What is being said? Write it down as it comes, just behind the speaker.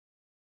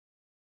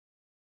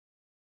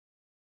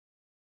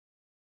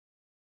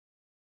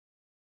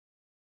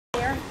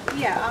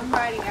Yeah, I'm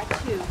writing at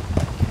 2.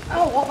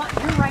 Oh, well,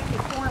 you're right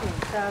before me,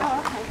 so. Oh,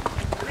 okay.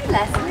 Hi,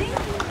 Leslie.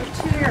 We're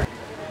 2 here.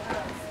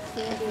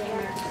 Sandy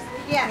and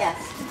Yes.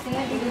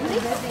 Sandy.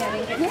 Yeah,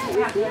 he's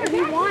here.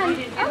 He won.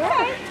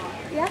 Okay.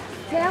 Yeah,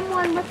 Sam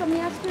won with him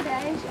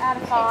yesterday out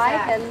of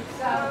 5. And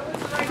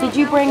did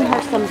you bring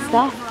her some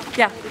stuff?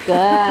 Yeah. Good.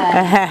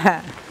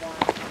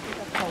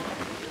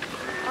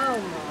 Oh,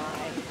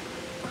 my.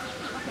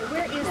 Okay,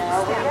 where is the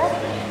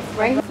step?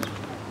 Right.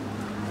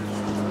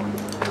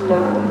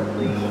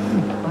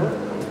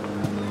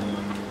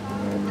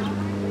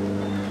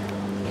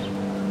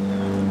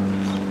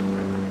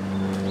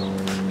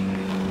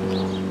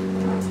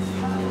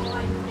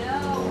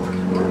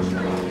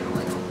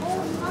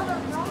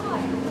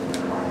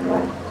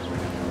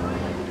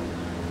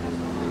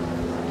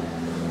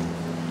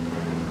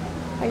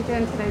 How you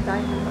doing today,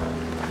 Diane?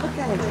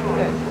 Okay,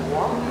 good.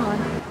 Come on.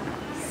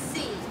 C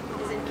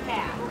is in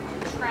cat,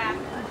 track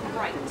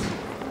right.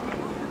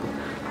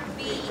 B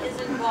is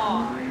in ball,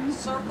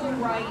 circle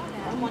right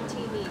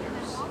 20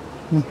 meters.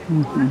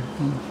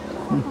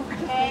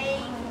 K,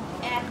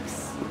 X,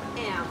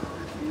 M.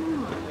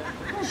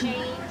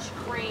 Change,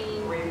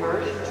 crane,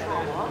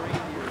 control.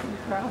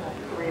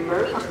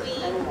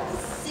 Between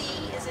C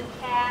is in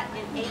cat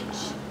and H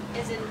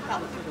is in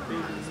help.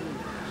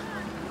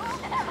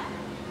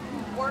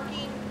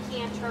 Working,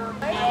 canter,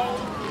 A,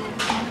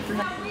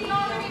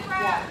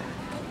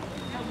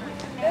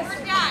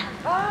 we're done.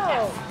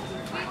 Oh.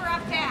 We were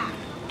up cat.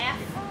 F,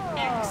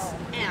 X,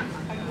 M.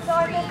 So I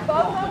missed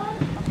both of them?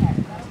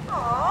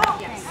 Oh.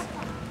 Yes.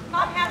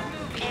 Mom has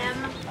moved M,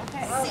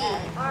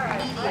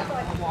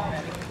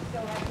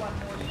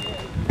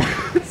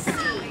 C,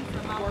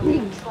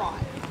 medium.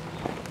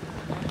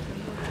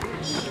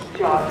 C,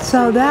 trot. So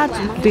that's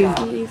the.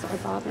 These are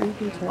bothering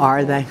him too.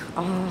 Are they?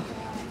 Oh,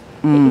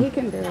 he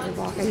can barely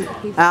walk.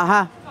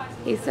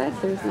 He said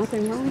there's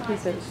nothing wrong. He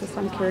said it's just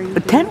I'm carrying.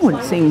 But 10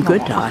 would seem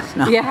good to us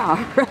now.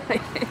 Yeah,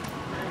 right.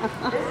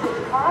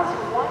 Class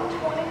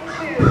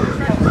 122.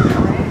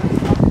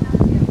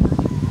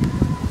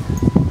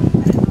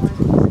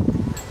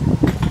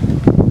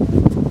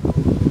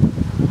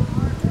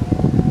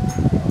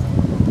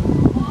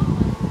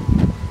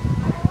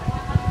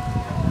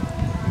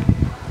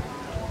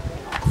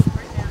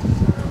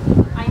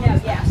 I know,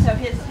 yeah. So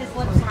his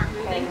lips aren't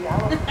moving.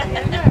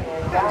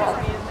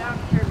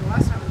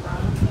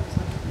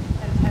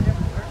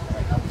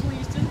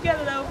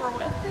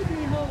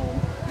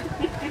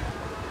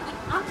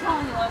 I'm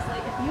telling you, Leslie,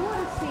 if you would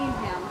have seen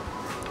him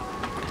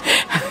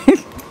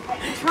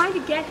trying to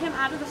get him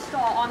out of the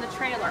stall on the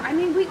trailer, I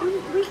mean,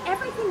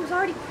 everything was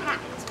already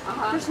packed.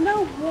 There's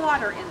no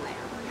water in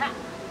there.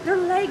 Their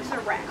legs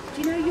are wrapped.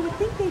 You know, you would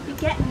think they'd be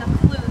getting a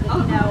clue that,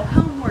 you know,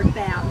 homeward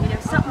bound, you know,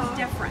 something's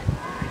different.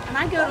 And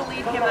I go to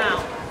leave him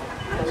out.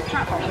 His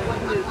front feet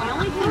wouldn't move. The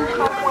only thing that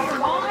was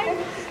fine,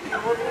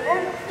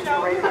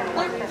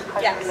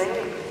 yes.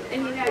 And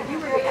you know, you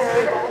were the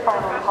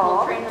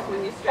professional trainers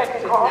when you stretch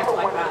his neck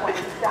like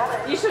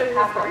that. You should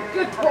have just gone,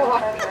 good boy.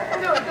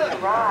 No, good.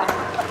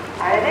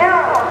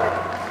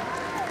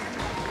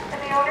 And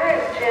the owner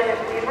is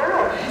Janet Weaver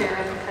of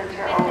Sharon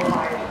Center,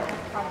 Ohio.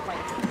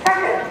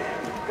 Second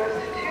goes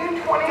to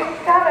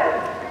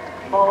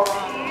 227,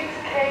 Maltese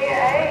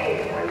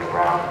KA with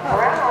Ralph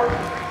Brown.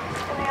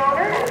 And the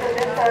owner is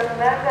Anissa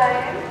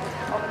Medine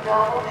of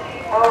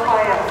Novelty,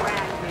 Ohio.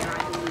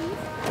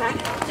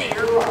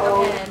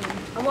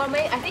 Well,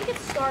 I think it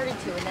started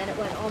to, and then it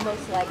went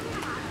almost like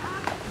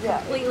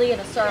completely in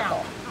a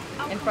circle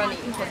in front of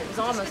you, because it was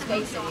almost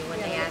facing you when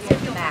they asked you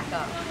to back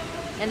up.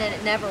 And then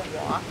it never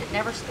walked, it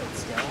never stood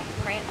still, it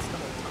pranced the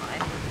whole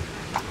time.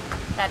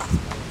 That's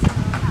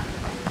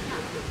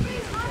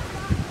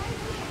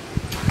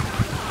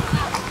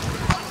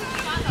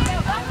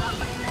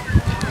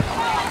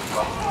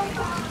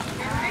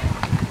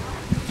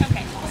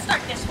Okay, we'll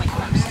start this way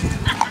first.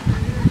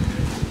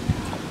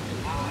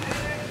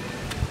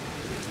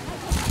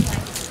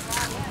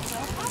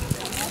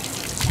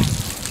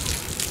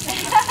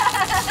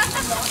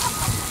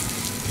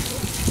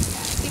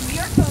 if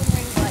your phone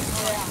rings like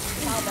this,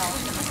 cowbell.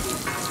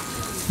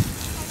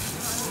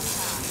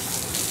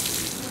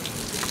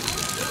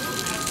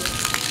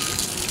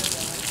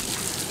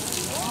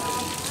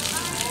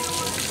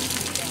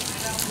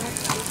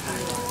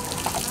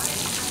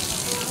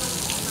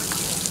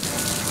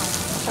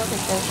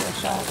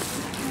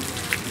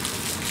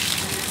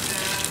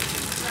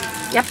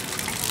 Yep.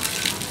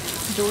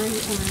 Dory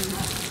and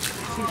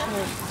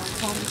Cecil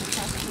calling the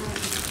truck.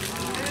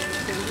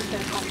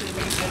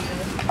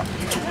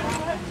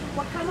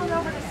 We're coming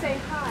over to say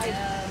hi,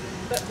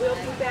 but we'll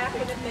be back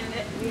in a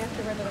minute. We have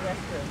to run to the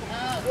restroom.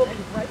 We'll be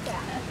right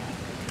back.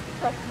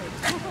 Trust me.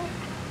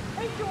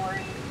 Hey,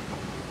 Dory.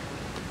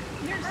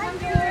 Here's some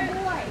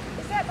little boy.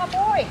 Is that my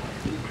boy?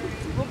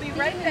 We'll be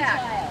right back.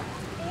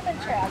 Demon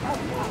child.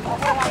 Oh,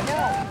 I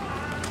know.